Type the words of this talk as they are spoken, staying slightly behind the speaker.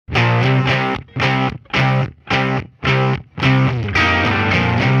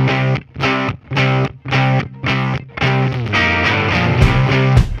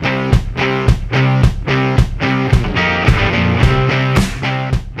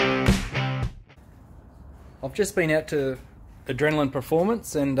I've just been out to Adrenaline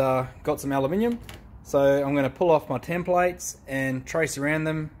Performance and got some aluminium, so I'm going to pull off my templates and trace around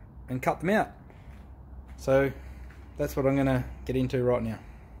them and cut them out. So that's what I'm going to get into right now.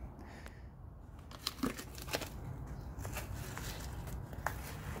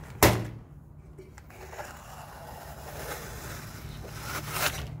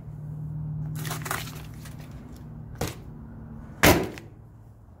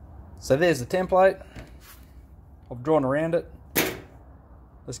 So there's the template. I've drawn around it.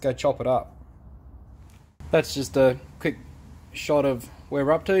 Let's go chop it up. That's just a quick shot of where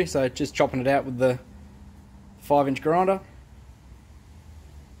we're up to. So just chopping it out with the 5-inch grinder.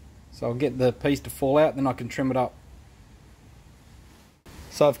 So I'll get the piece to fall out, then I can trim it up.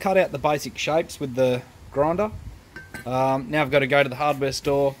 So I've cut out the basic shapes with the grinder. Now I've got to go to the hardware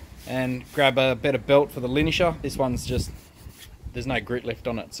store and grab a better belt for the linisher. This one's just, there's no grit left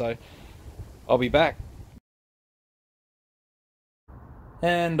on it, so I'll be back.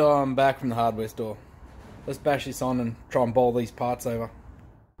 And I'm back from the hardware store. Let's bash this on and try and bowl these parts over.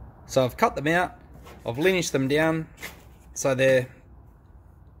 So I've cut them out, I've linished them down so they're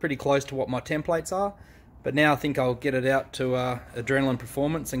pretty close to what my templates are, but now I think I'll get it out to Adrenaline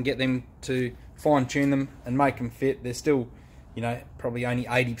Performance and get them to fine tune them and make them fit. They're still, you know, probably only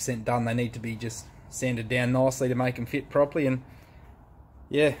 80% done. They need to be just sanded down nicely to make them fit properly. And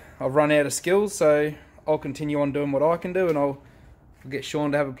yeah, I've run out of skills, so I'll continue on doing what I can do, and I'll get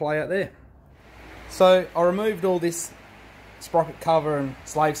Sean to have a play out there. So I removed all this sprocket cover and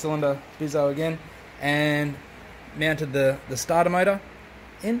slave cylinder bizzo again and mounted the starter motor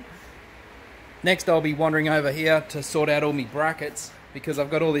in. Next I'll be wandering over here to sort out all my brackets, because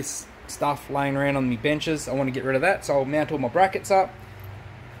I've got all this stuff laying around on my benches. I want to get rid of that, so I'll mount all my brackets up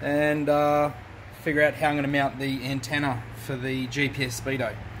and figure out how I'm going to mount the antenna for the GPS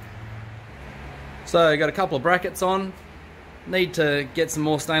speedo. So I got a couple of brackets on. Need to get some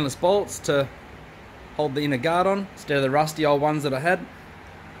more stainless bolts to hold the inner guard on instead of the rusty old ones that I had.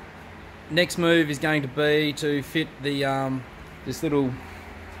 Next move is going to be to fit the this little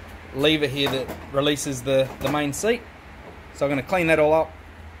lever here that releases the main seat. So I'm going to clean that all up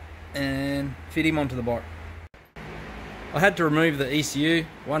and fit him onto the bike. I had to remove the ECU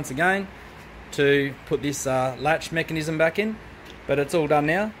once again to put this latch mechanism back in, but it's all done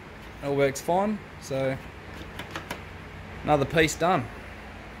now. It all works fine, so another piece done.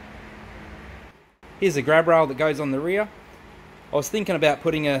 Here's a grab rail that goes on the rear. I was thinking about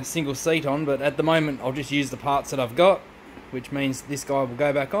putting a single seat on, but at the moment I'll just use the parts that I've got, which means this guy will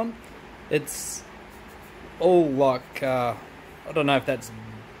go back on. It's all like, I don't know if that's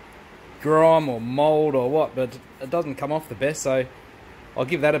grime or mould or what, but it doesn't come off the best, so I'll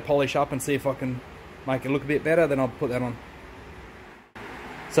give that a polish up and see if I can make it look a bit better, then I'll put that on.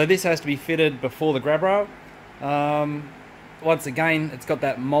 So this has to be fitted before the grab rail. Once again, it's got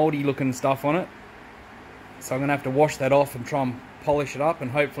that mouldy looking stuff on it, so I'm going to have to wash that off and try and polish it up, and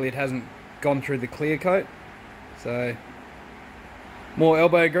hopefully it hasn't gone through the clear coat. So more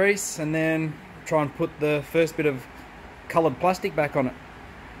elbow grease and then try and put the first bit of coloured plastic back on it.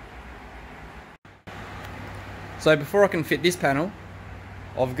 So before I can fit this panel,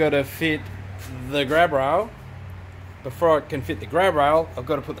 I've got to fit the grab rail. Before I can fit the grab rail, I've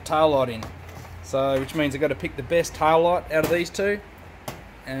got to put the tail light in. So, which means I've got to pick the best tail light out of these two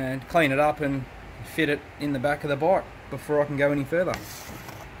and clean it up and fit it in the back of the bike before I can go any further.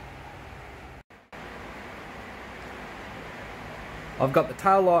 I've got the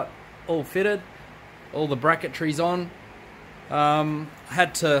tail light all fitted, all the bracketry's on. I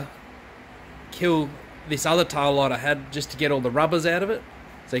had to kill this other tail light I had just to get all the rubbers out of it.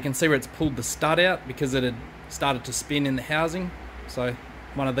 So you can see where it's pulled the stud out because it had started to spin in the housing. So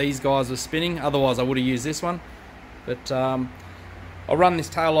one of these guys was spinning, otherwise I would have used this one. But I'll run this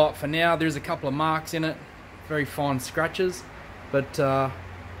tail light for now. There's a couple of marks in it, very fine scratches, but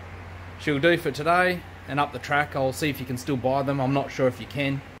she'll do for today. And up the track I'll see if you can still buy them. I'm not sure if you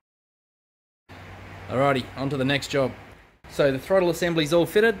can. Alrighty, on to the next job. So the throttle assembly's all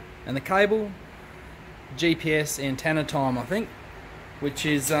fitted and the cable, GPS antenna time I think, which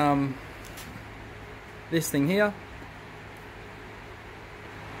is this thing here.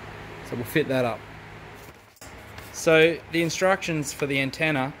 So we'll fit that up. So the instructions for the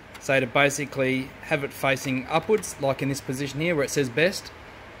antenna say to basically have it facing upwards, like in this position here where it says best.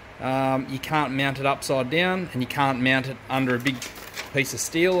 You can't mount it upside down, and you can't mount it under a big piece of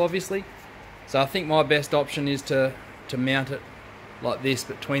steel, obviously. So I think my best option is to mount it like this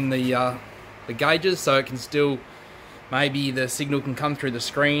between the gauges, so it can still, maybe the signal can come through the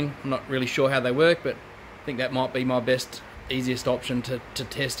screen. I'm not really sure how they work, but I think that might be my best, easiest option to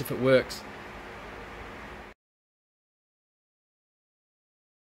test if it works.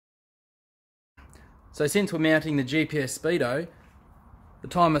 So since we're mounting the GPS speedo, the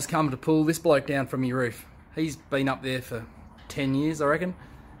time has come to pull this bloke down from your roof. He's been up there for 10 years, I reckon.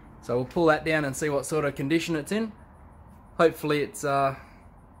 So we'll pull that down and see what sort of condition it's in. Hopefully it's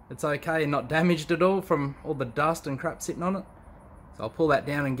okay and not damaged at all from all the dust and crap sitting on it. So I'll pull that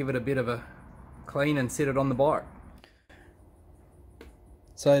down and give it a bit of a clean and sit it on the bike.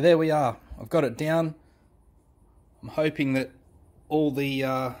 So there we are. I've got it down. I'm hoping that all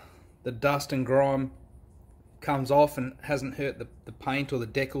the dust and grime comes off and hasn't hurt the paint or the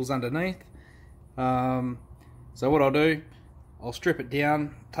decals underneath. So what I'll do, I'll strip it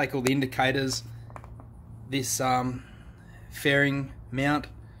down, take all the indicators, this fairing mount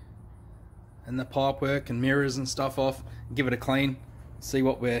and the pipework and mirrors and stuff off, give it a clean, see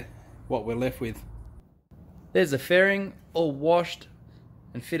what we're left with. There's the fairing all washed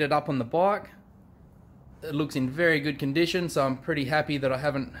and fitted up on the bike. It looks in very good condition, so I'm pretty happy that I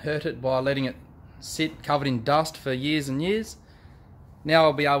haven't hurt it by letting it sit covered in dust for years and years. Now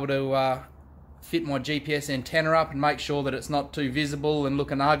I'll be able to fit my GPS antenna up and make sure that it's not too visible and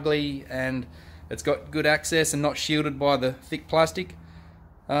looking ugly, and it's got good access and not shielded by the thick plastic.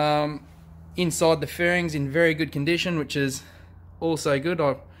 Inside the fairing's in very good condition, which is also good.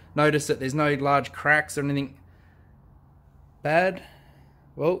 I've noticed that there's no large cracks or anything bad.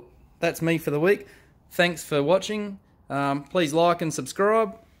 Well, that's me for the week. Thanks for watching. Please like and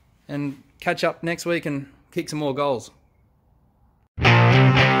subscribe, and catch up next week and kick some more goals.